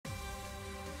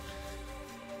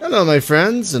Hello, my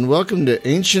friends, and welcome to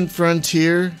Ancient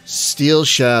Frontier Steel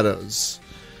Shadows.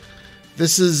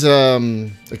 This is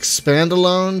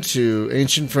expandalone to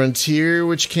Ancient Frontier,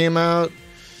 which came out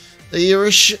a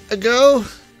year-ish ago,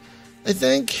 I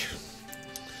think.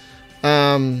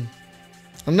 I'm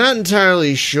not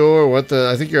entirely sure what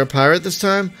the... I think you're a pirate this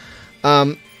time.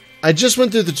 I just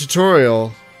went through the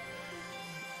tutorial,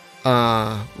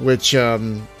 which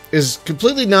is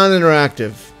completely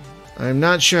non-interactive. I'm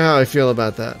not sure how I feel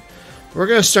about that. We're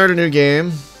going to start a new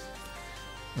game.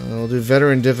 We'll do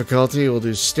veteran difficulty. We'll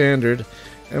do standard.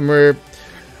 And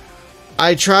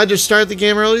I tried to start the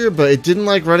game earlier, but it didn't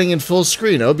like running in full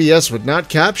screen. OBS would not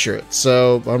capture it.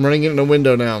 So I'm running it in a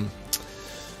window now.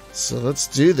 So let's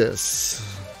do this.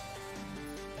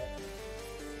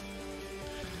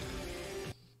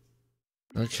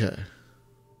 Okay.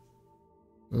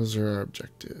 Those are our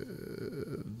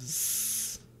objectives.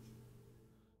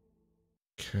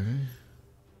 Okay.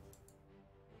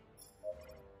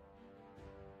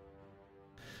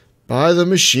 By the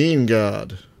Machine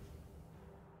God.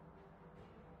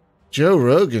 Joe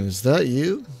Rogan, is that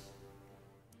you?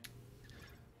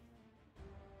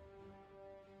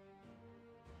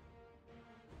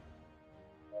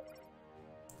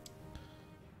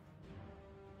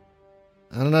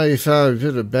 I don't know, you found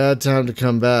it a bad time to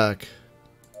come back.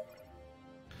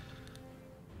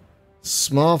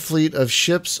 Small fleet of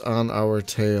ships on our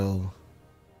tail.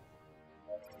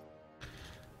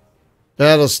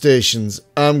 Battle stations,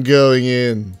 I'm going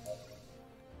in.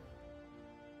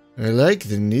 I like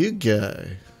the new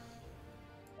guy.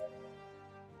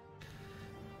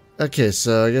 Okay,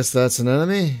 so I guess that's an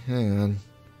enemy? Hang on.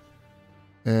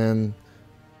 And...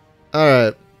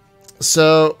 alright.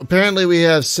 So, apparently we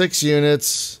have 6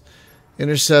 units.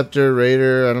 Interceptor,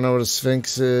 Raider, I don't know what a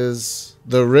Sphinx is.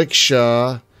 The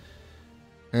Rickshaw.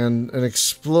 And an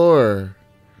Explorer.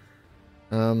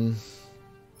 Oh,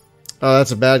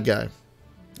 that's a bad guy.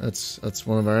 That's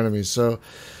one of our enemies. So,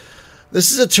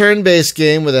 this is a turn-based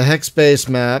game with a hex-based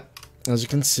map. As you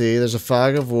can see, there's a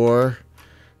fog of war.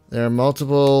 There are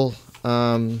multiple...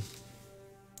 there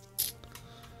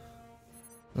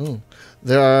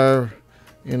are,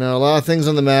 you know, a lot of things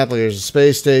on the map. Like there's a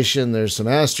space station. There's some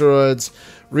asteroids.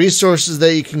 Resources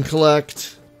that you can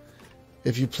collect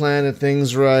if you plan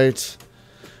things right.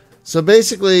 So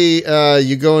basically,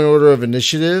 you go in order of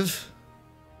initiative.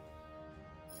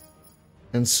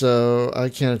 And so, I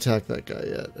can't attack that guy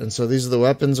yet. And so, these are the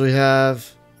weapons we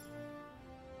have.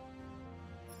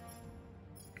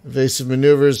 Evasive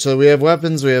maneuvers. So, we have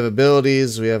weapons, we have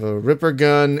abilities, we have a Ripper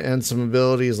gun, and some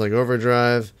abilities like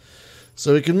overdrive.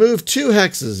 So, we can move 2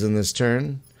 hexes in this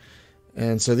turn.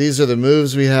 And so, these are the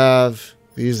moves we have.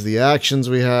 These are the actions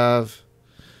we have.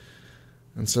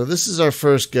 And so, this is our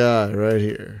first guy right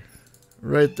here.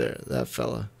 Right there, that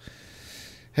fella.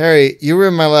 Harry, you were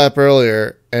in my lap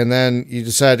earlier, and then you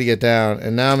decided to get down,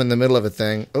 and now I'm in the middle of a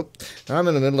thing. Oh, now I'm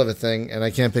in the middle of a thing, and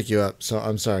I can't pick you up, so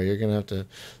I'm sorry. You're gonna have to.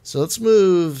 So let's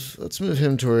move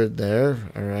him toward there.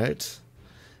 All right,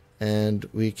 and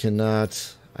we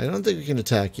cannot. I don't think we can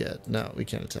attack yet. No, we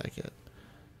can't attack yet.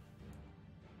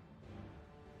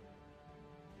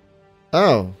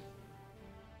 Oh,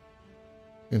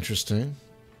 interesting.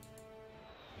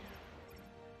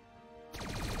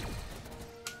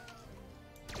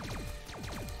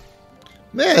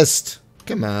 Missed!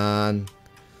 Come on.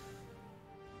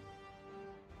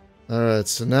 Alright,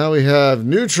 so now we have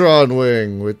Neutron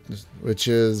Wing, which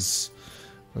is...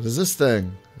 what is this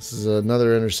thing? This is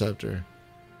another interceptor.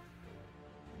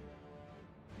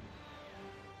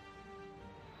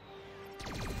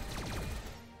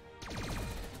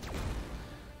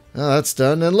 Oh, that's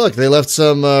done. And look, they left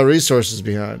some resources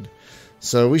behind.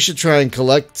 So we should try and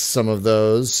collect some of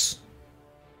those.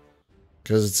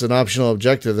 Because it's an optional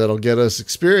objective that'll get us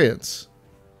experience.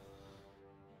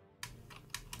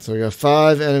 So we got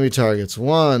 5 enemy targets.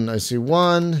 I see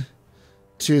 1,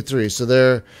 2, 3.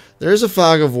 So there's a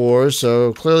fog of war,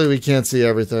 so clearly we can't see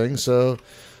everything. So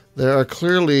there are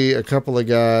clearly a couple of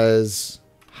guys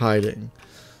hiding.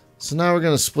 So now we're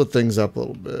going to split things up a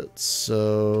little bit.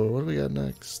 So what do we got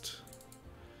next?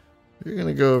 You're going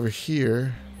to go over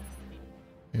here.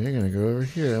 And you're going to go over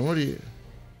here. And what do you...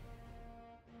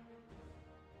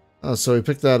 oh, so we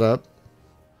picked that up.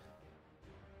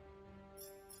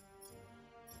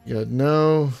 You had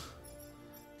no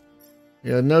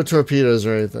torpedoes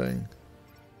or anything.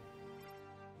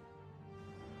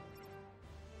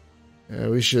 Yeah,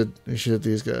 we should hit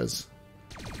these guys.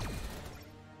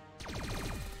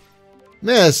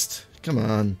 Missed! Come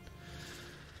on.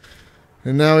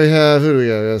 And now we have, who do we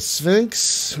got? We got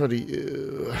Sphinx. What are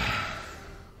you?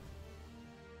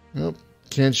 Nope.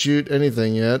 Can't shoot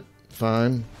anything yet.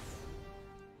 Fine.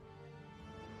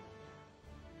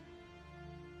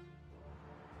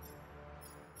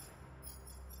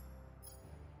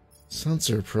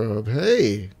 Sensor probe.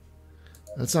 Hey,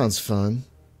 that sounds fun.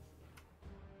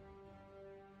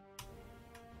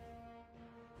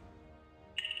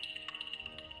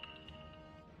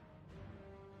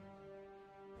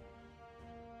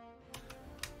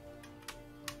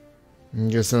 I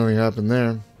guess nothing happened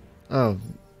there. Oh.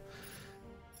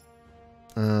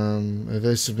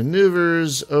 Evasive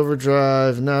maneuvers,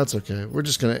 overdrive. No, it's okay. We're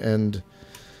just going to end.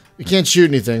 We can't shoot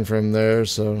anything from there,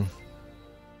 so.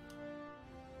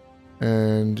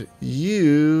 And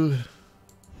you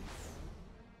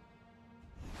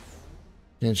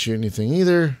can't shoot anything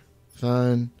either.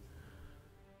 Fine.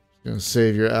 Gonna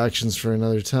save your actions for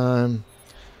another time.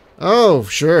 Oh,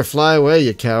 sure. Fly away,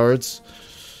 you cowards.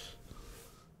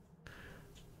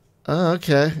 Oh,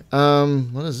 okay.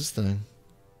 What is this thing?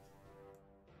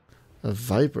 A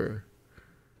Viper.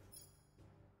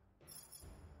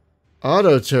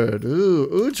 Auto turret.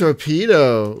 Ooh,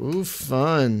 torpedo. Ooh,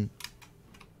 fun.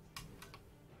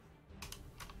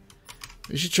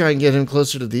 We should try and get him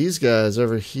closer to these guys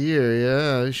over here.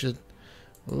 Yeah, we should.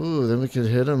 Ooh, then we could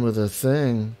hit him with a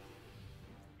thing.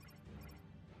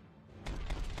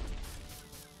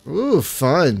 Ooh,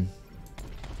 fun.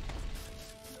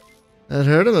 That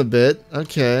hurt him a bit.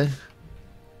 Okay.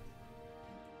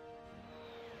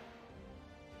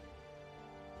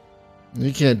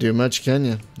 You can't do much, can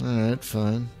you? Alright,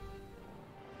 fine.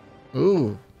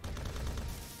 Ooh.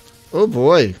 Oh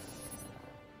boy.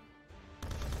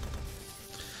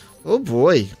 Oh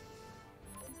boy.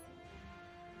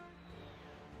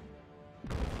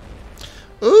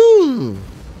 Ooh.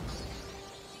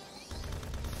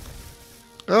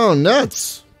 Oh,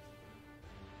 nuts.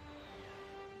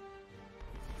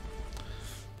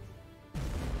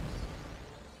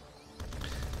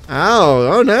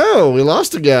 Ow. Oh no, we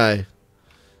lost a guy.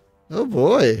 Oh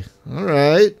boy. All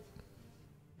right.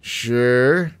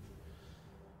 Sure.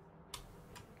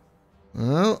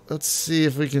 Well, let's see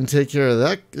if we can take care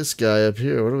of this guy up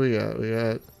here. What do we got? We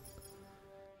got.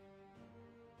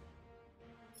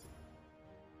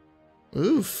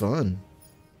 Ooh, fun.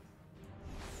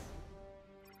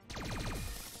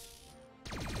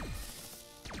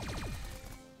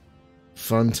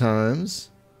 Fun times.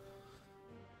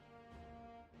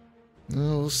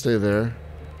 No, we'll stay there.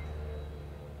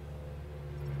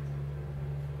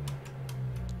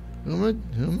 Who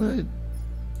am I?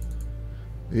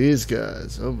 These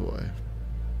guys. Oh boy.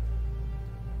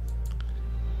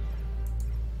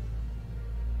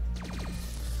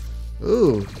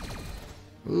 Ooh.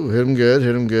 Ooh, hit him good,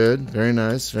 hit him good. Very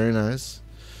nice, very nice.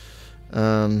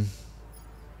 Don't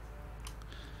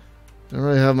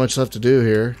really have much left to do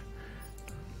here.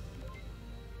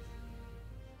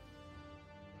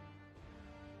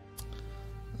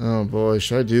 Oh boy,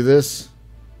 should I do this?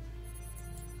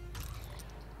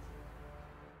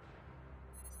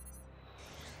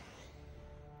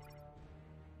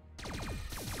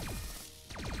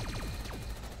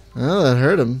 Oh, that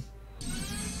hurt him.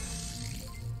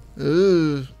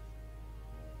 Ooh.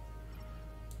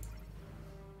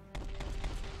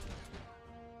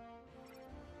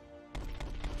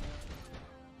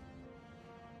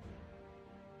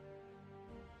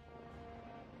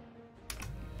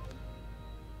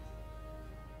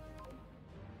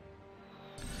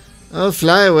 Oh,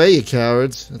 fly away, you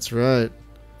cowards. That's right.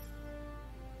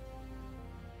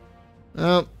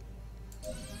 Oh.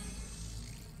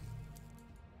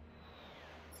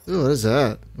 Ooh, what is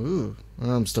that? Ooh. Oh,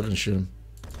 I'm still gonna shoot him.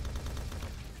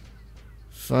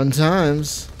 Fun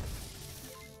times.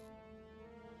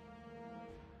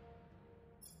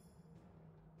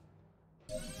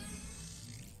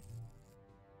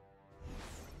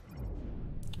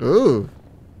 Ooh.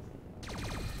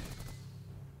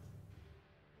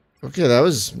 Okay, that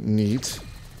was neat.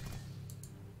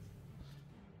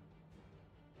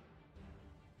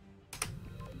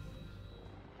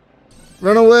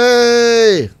 Run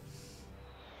away!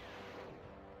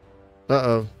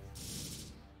 Uh-oh.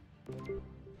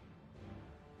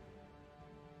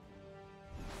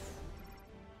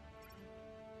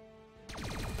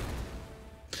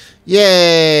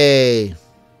 Yay!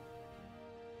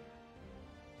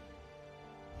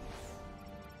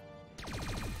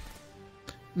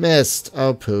 Missed.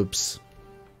 Oh, poops.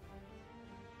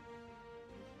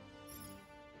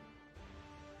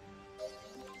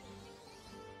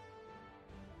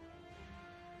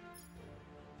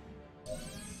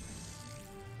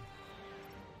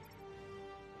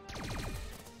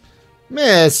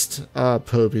 Missed. Ah,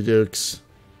 Popey Dukes.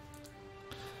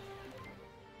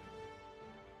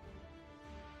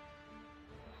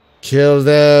 Kill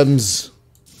thems.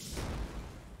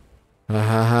 Ha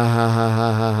ha ha ha ha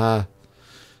ha ha ha.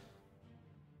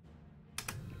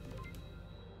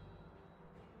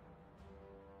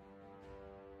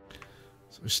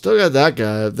 So we still got that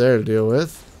guy up there to deal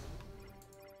with.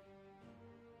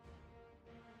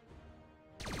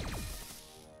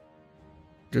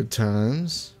 Good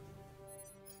times.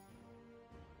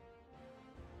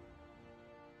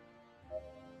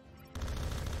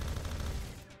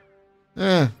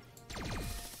 Eh.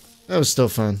 That was still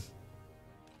fun.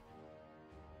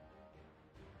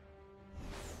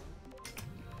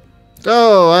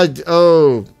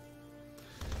 Oh,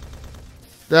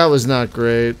 that was not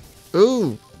great.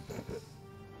 Ooh.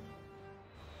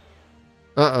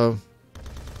 Uh-oh.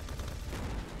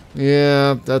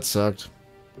 Yeah, that sucked.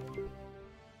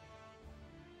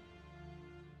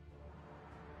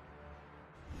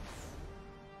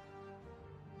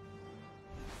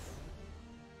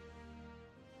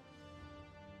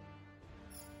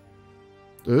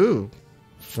 Ooh,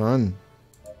 fun.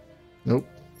 Nope.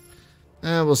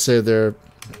 We'll save their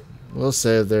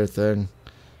thing.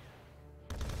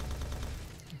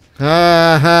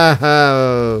 Ha ha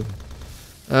ha.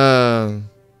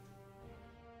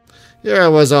 Here I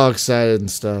was all excited and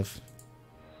stuff.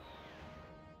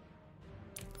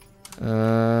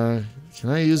 Can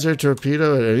I use their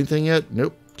torpedo at anything yet?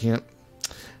 Nope, can't.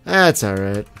 That's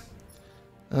alright.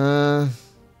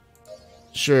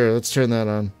 Sure, let's turn that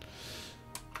on.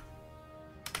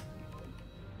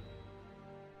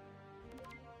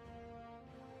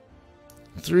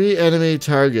 Three enemy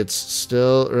targets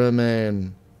still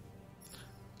remain.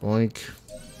 Boink.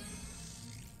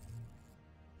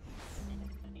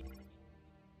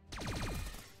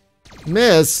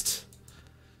 Missed.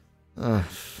 Ugh.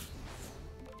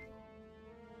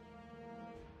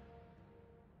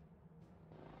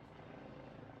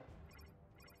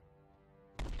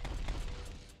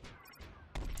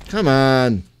 Come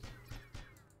on.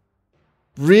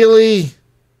 Really?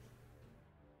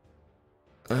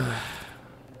 Ugh.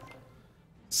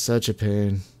 Such a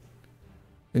pain.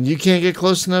 And you can't get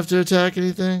close enough to attack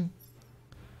anything?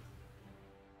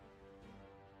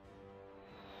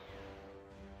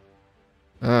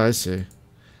 Oh, I see.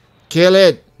 Kill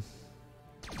it!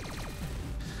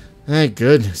 Thank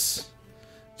goodness.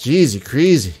 Jeezy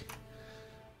crazy.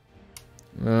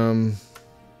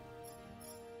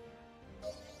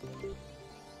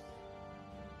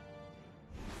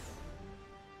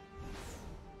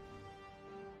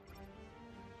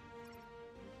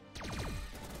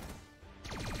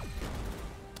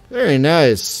 Very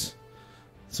nice.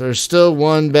 So there's still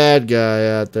one bad guy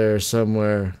out there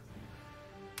somewhere.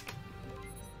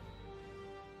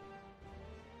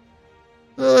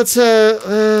 Well, let's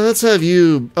have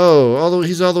you. Oh,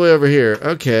 he's all the way over here.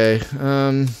 Okay.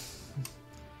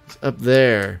 Up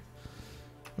there.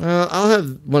 Well, I'll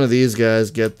have one of these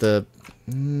guys get the.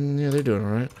 Yeah, they're doing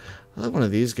all right. I'll have one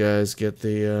of these guys get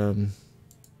the.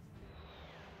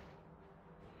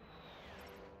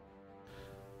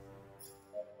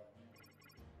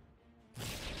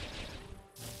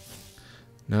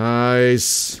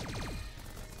 Nice.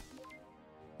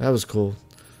 That was cool.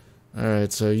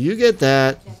 Alright, so you get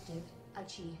that.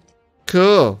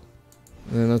 Cool.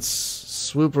 And then let's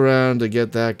swoop around to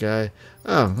get that guy.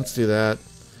 Oh, let's do that.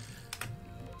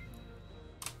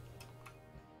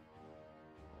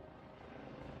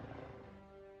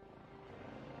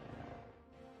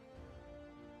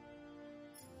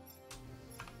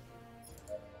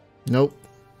 Nope.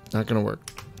 Not gonna work.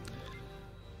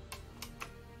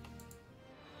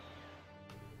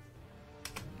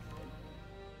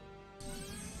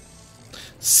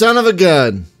 Son of a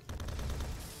gun.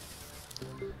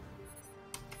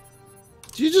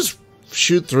 Did you just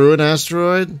shoot through an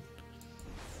asteroid?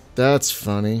 That's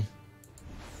funny.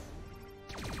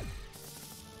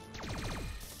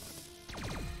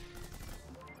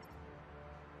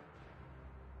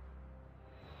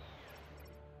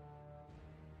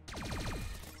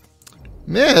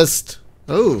 Missed.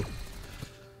 Oh.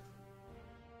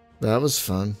 That was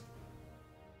fun.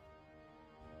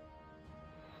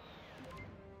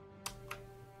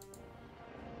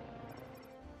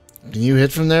 Can you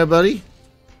hit from there, buddy?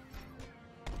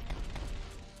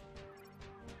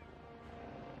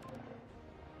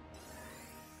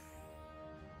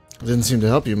 Didn't seem to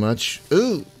help you much.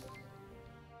 Ooh.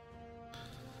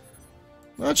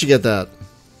 Why don't you get that?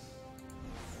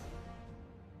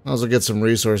 I'll also get some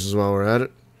resources while we're at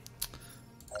it.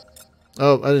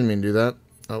 Oh, I didn't mean to do that.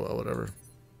 Oh, well, whatever.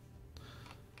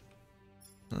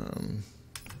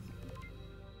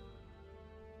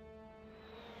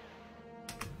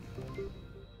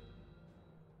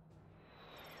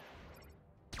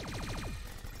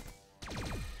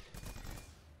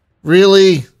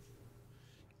 Really?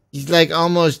 He's like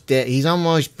almost dead. He's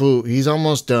almost boo. He's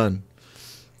almost done.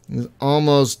 He's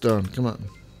almost done. Come on.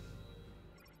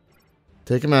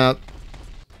 Take him out.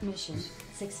 Mission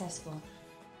successful.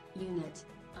 Unit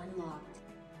unlocked.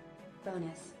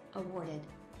 Bonus awarded.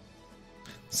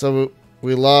 So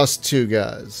we lost 2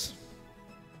 guys.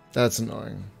 That's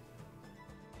annoying.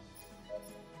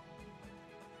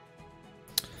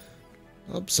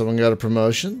 Oh, someone got a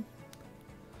promotion.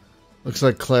 Looks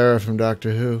like Clara from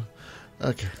Doctor Who.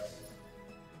 Okay.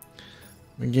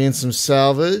 We gained some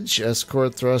salvage,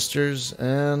 escort thrusters,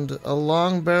 and a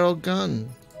long barrel gun.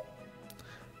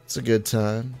 It's a good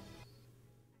time.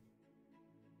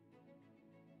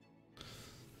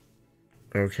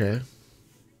 Okay.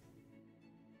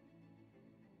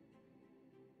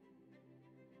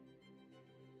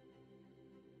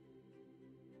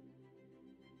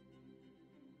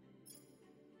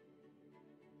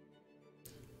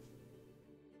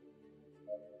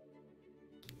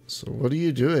 So what are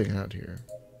you doing out here?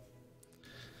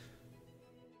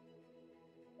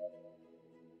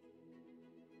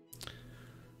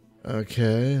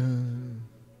 Okay.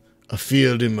 I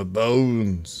feel it in my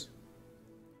bones.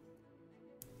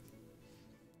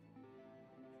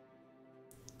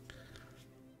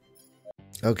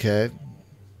 Okay.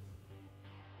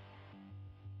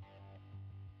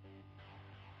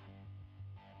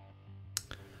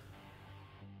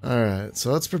 Alright,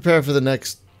 so let's prepare for the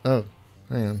next... Oh,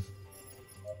 hang on.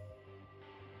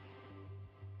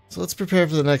 So let's prepare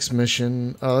for the next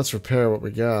mission. Oh, let's repair what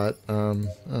we got. Oh.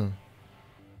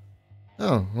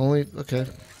 Oh, only... Okay.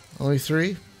 Only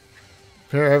 3?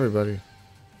 Repair everybody.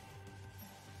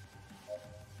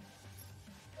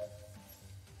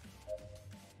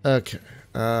 Okay.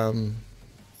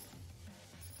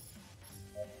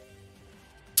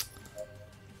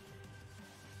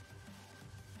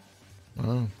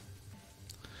 Wow.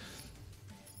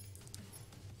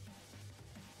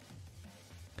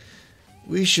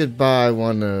 We should buy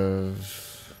one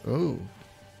of... Oh.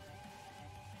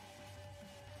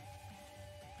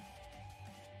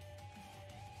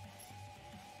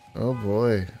 Oh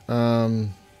boy.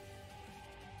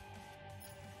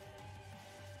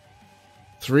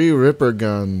 3 Ripper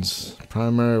guns.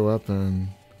 Primary weapon.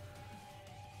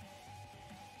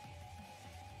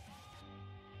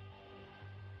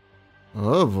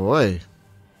 Oh boy.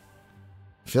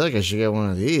 I feel like I should get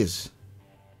one of these.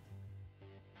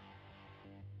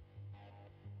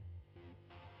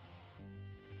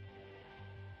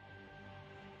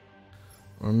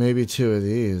 Or maybe 2 of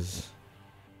these.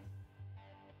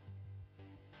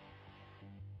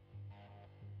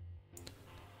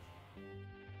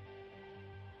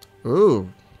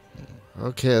 Ooh.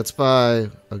 Okay, let's buy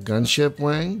a gunship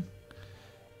wing.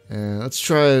 And let's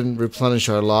try and replenish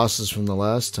our losses from the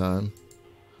last time.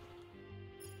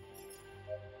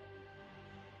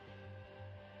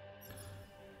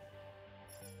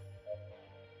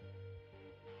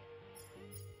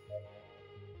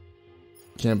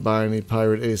 Can't buy any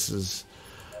pirate aces.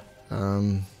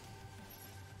 So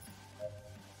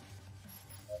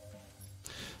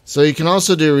you can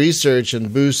also do research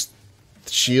and boost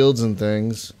shields and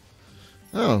things.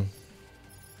 Oh.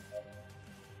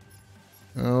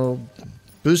 Oh,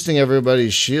 boosting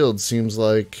everybody's shield seems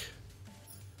like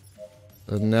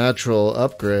a natural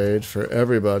upgrade for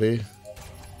everybody.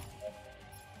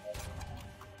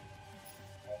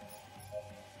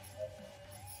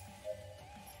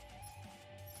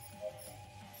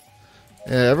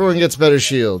 Yeah, everyone gets better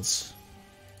shields.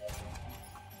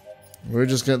 We're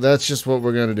just gonna, that's just what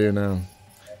we're gonna do now.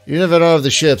 Even if I don't have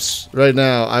the ships right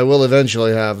now, I will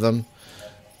eventually have them.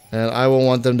 And I will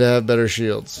want them to have better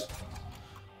shields.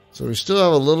 So we still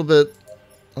have a little bit.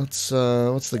 Let's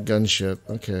what's the gunship?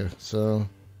 Okay, so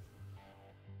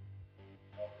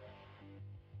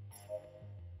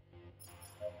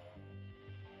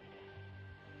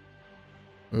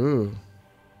ooh.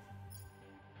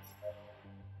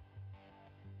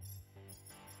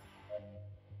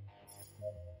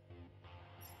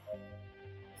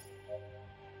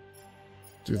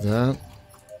 Do that.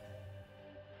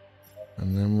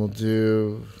 And then we'll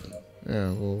do,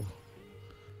 yeah, we'll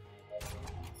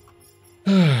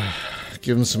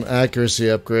give him some accuracy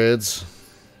upgrades.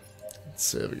 Let's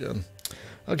save again.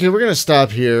 Okay, we're going to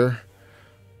stop here.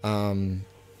 And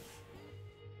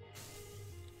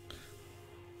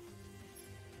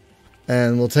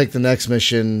we'll take the next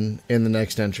mission in the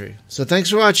next entry. So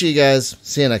thanks for watching, you guys.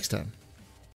 See you next time.